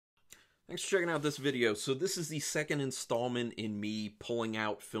Thanks for checking out this video. So this is the second installment in me pulling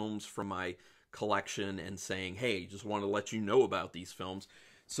out films from my collection and saying, hey, just want to let you know about these films.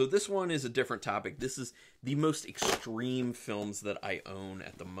 So this one is a different topic. This is the most extreme films that I own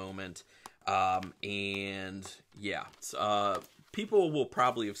at the moment. And yeah, people will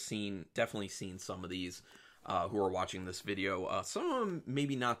probably have definitely seen some of these who are watching this video. Some of them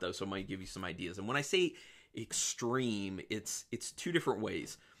maybe not though, so I might give you some ideas. And when I say extreme, it's two different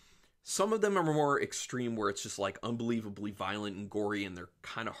ways. Some of them are more extreme where it's just like unbelievably violent and gory and they're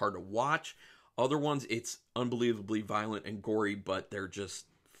kind of hard to watch. Other ones, it's unbelievably violent and gory, but they're just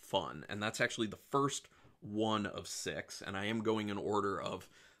fun. And that's actually the first one of 6. And I am going in order of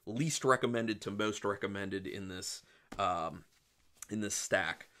least recommended to most recommended in this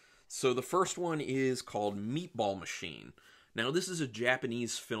stack. So the first one is called Meatball Machine. Now this is a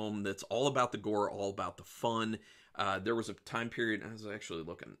Japanese film that's all about the gore, all about the fun. There was a time period, I was actually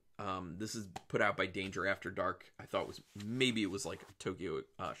looking, this is put out by Danger After Dark. I thought maybe it was like Tokyo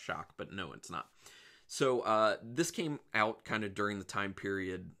Shock, but no, it's not. So this came out kind of during the time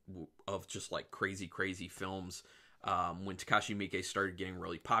period of just like crazy films. When Takashi Miike started getting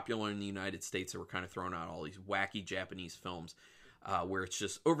really popular in the United States, they were kind of throwing out all these wacky Japanese films where it's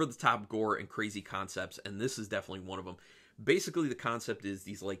just over-the-top gore and crazy concepts, and this is definitely one of them. Basically, the concept is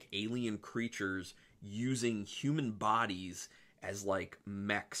these like alien creatures using human bodies as like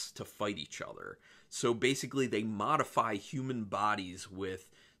mechs to fight each other. So basically they modify human bodies with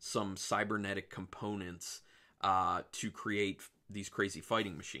some cybernetic components to create these crazy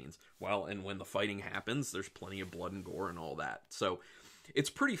fighting machines. Well, and when the fighting happens, there's plenty of blood and gore and all that. So it's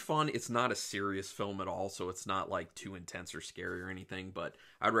pretty fun. It's not a serious film at all, so it's not like too intense or scary or anything, but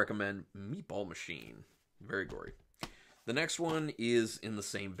I'd recommend Meatball Machine. Very gory. The next one is in the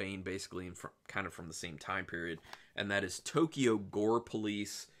same vein, basically, and kind of from the same time period, and that is Tokyo Gore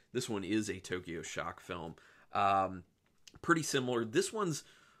Police. This one is a Tokyo Shock film. Pretty similar. This one's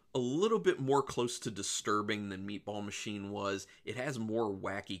a little bit more close to disturbing than Meatball Machine was. It has more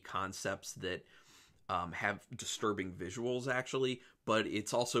wacky concepts that have disturbing visuals, actually, but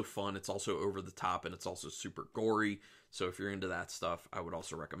it's also fun. It's also over the top, and it's also super gory. So if you're into that stuff, I would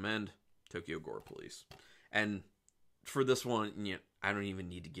also recommend Tokyo Gore Police. And for this one, I don't even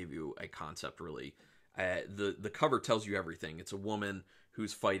need to give you a concept, really. The cover tells you everything. It's a woman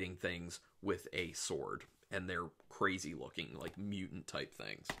who's fighting things with a sword, and they're crazy looking, like mutant type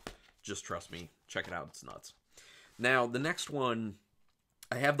things. Just trust me. Check it out. It's nuts. Now, the next one,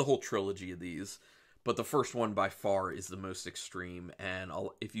 I have the whole trilogy of these, but the first one by far is the most extreme, and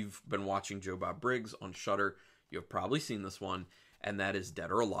if you've been watching Joe Bob Briggs on Shudder, you've probably seen this one, and that is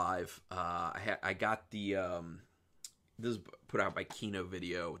Dead or Alive. I got the... this is put out by Kino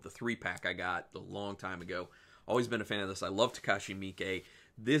Video, the 3-pack I got a long time ago. Always been a fan of this. I love Takashi Miike.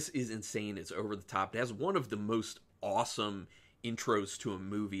 This is insane. It's over the top. It has one of the most awesome intros to a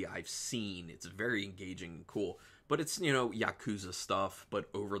movie I've seen. It's very engaging and cool. But it's, Yakuza stuff, but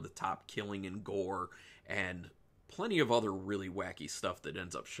over the top killing and gore, and plenty of other really wacky stuff that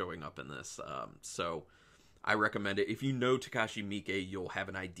ends up showing up in this. So I recommend it. If you know Takashi Miike, you'll have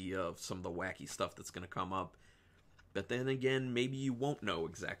an idea of some of the wacky stuff that's going to come up. But then again, maybe you won't know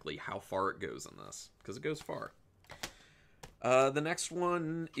exactly how far it goes in this, because it goes far. The next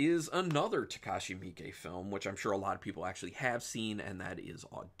one is another Takashi Miike film, which I'm sure a lot of people actually have seen, and that is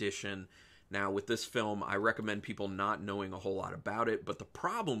Audition. Now, with this film, I recommend people not knowing a whole lot about it, but the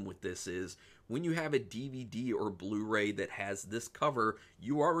problem with this is, when you have a DVD or Blu-ray that has this cover,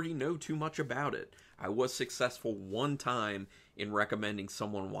 you already know too much about it. I was successful one time in recommending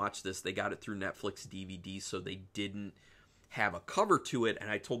someone watch this. They got it through Netflix DVD, so they didn't have a cover to it, and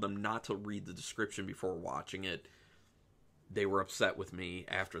I told them not to read the description before watching it. They were upset with me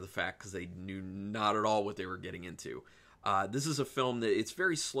after the fact because they knew not at all what they were getting into. This is a film that it's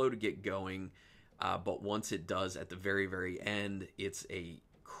very slow to get going, but once it does, at the very, very end, it's a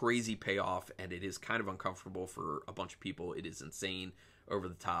crazy payoff, and it is kind of uncomfortable for a bunch of people. It is insane, over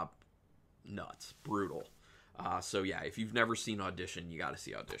the top, nuts, brutal. So yeah, if you've never seen Audition, you got to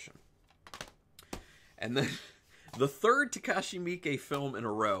see Audition. And then the third Takashi Miike film in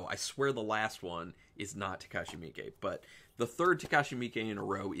a row, I swear the last one is not Takashi Miike, but the third Takashi Miike in a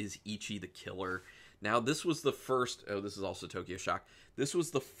row is Ichi the Killer. Now, this was the first... Oh, this is also Tokyo Shock. This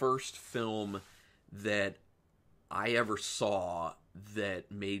was the first film that I ever saw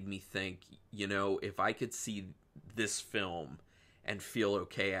that made me think, if I could see this film and feel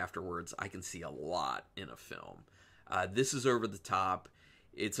okay afterwards, I can see a lot in a film. This is over the top.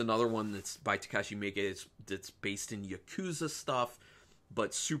 It's another one that's by Takashi Miike. It's based in Yakuza stuff,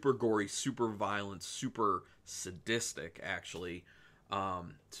 but super gory, super violent, super sadistic, actually.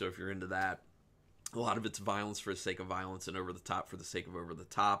 So if you're into that, a lot of it's violence for the sake of violence and over the top for the sake of over the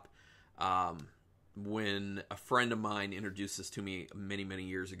top. When a friend of mine introduced this to me many, many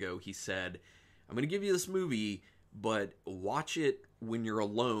years ago, he said, I'm going to give you this movie, but watch it when you're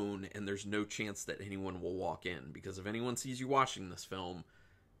alone and there's no chance that anyone will walk in, because if anyone sees you watching this film,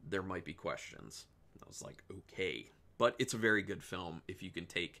 there might be questions. I was like, okay. But it's a very good film if you can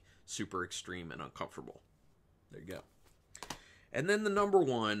take super extreme and uncomfortable. There you go. And then the number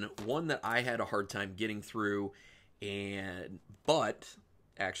one that I had a hard time getting through, but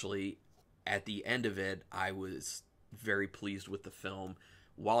actually at the end of it, I was very pleased with the film.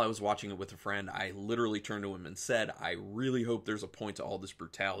 While I was watching it with a friend, I literally turned to him and said, I really hope there's a point to all this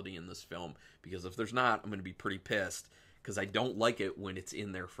brutality in this film, because if there's not, I'm going to be pretty pissed, because I don't like it when it's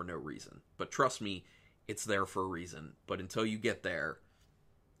in there for no reason. But trust me, it's there for a reason. But until you get there,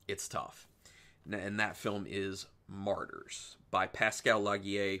 it's tough. And that film is Martyrs by Pascal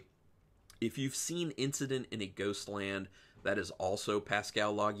Laugier. If you've seen Incident in a Ghostland, that is also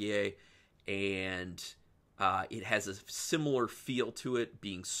Pascal Laugier, and it has a similar feel to it,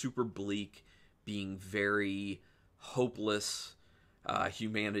 being super bleak, being very hopeless,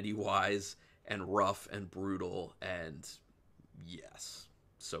 humanity-wise, and rough and brutal, and yes.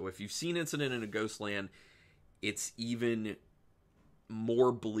 So if you've seen Incident in a Ghostland, it's even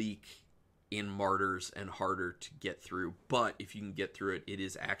more bleak in Martyrs and harder to get through. But if you can get through it, it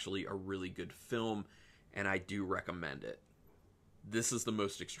is actually a really good film, and I do recommend it. This is the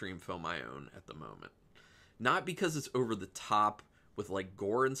most extreme film I own at the moment. Not because it's over the top with like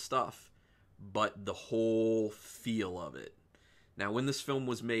gore and stuff, but the whole feel of it. Now, when this film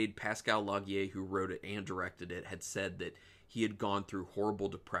was made, Pascal Laugier, who wrote it and directed it, had said that he had gone through horrible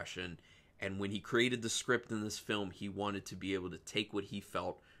depression, and when he created the script in this film, he wanted to be able to take what he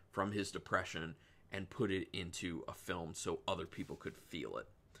felt from his depression and put it into a film so other people could feel it.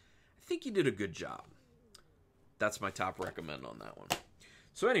 I think he did a good job. That's my top recommend on that one.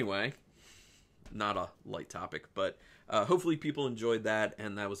 So anyway, not a light topic, but hopefully people enjoyed that,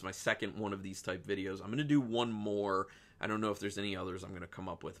 and that was my second one of these type videos. I'm going to do one more. I don't know if there's any others I'm going to come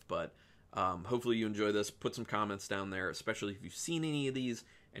up with, but hopefully you enjoy this. Put some comments down there, especially if you've seen any of these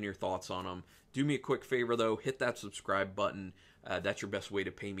and your thoughts on them. Do me a quick favor, though. Hit that subscribe button. That's your best way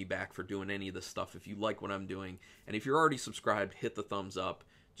to pay me back for doing any of this stuff if you like what I'm doing. And if you're already subscribed, hit the thumbs up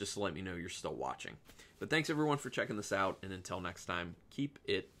just to let me know you're still watching. But thanks, everyone, for checking this out. And until next time, keep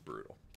it brutal.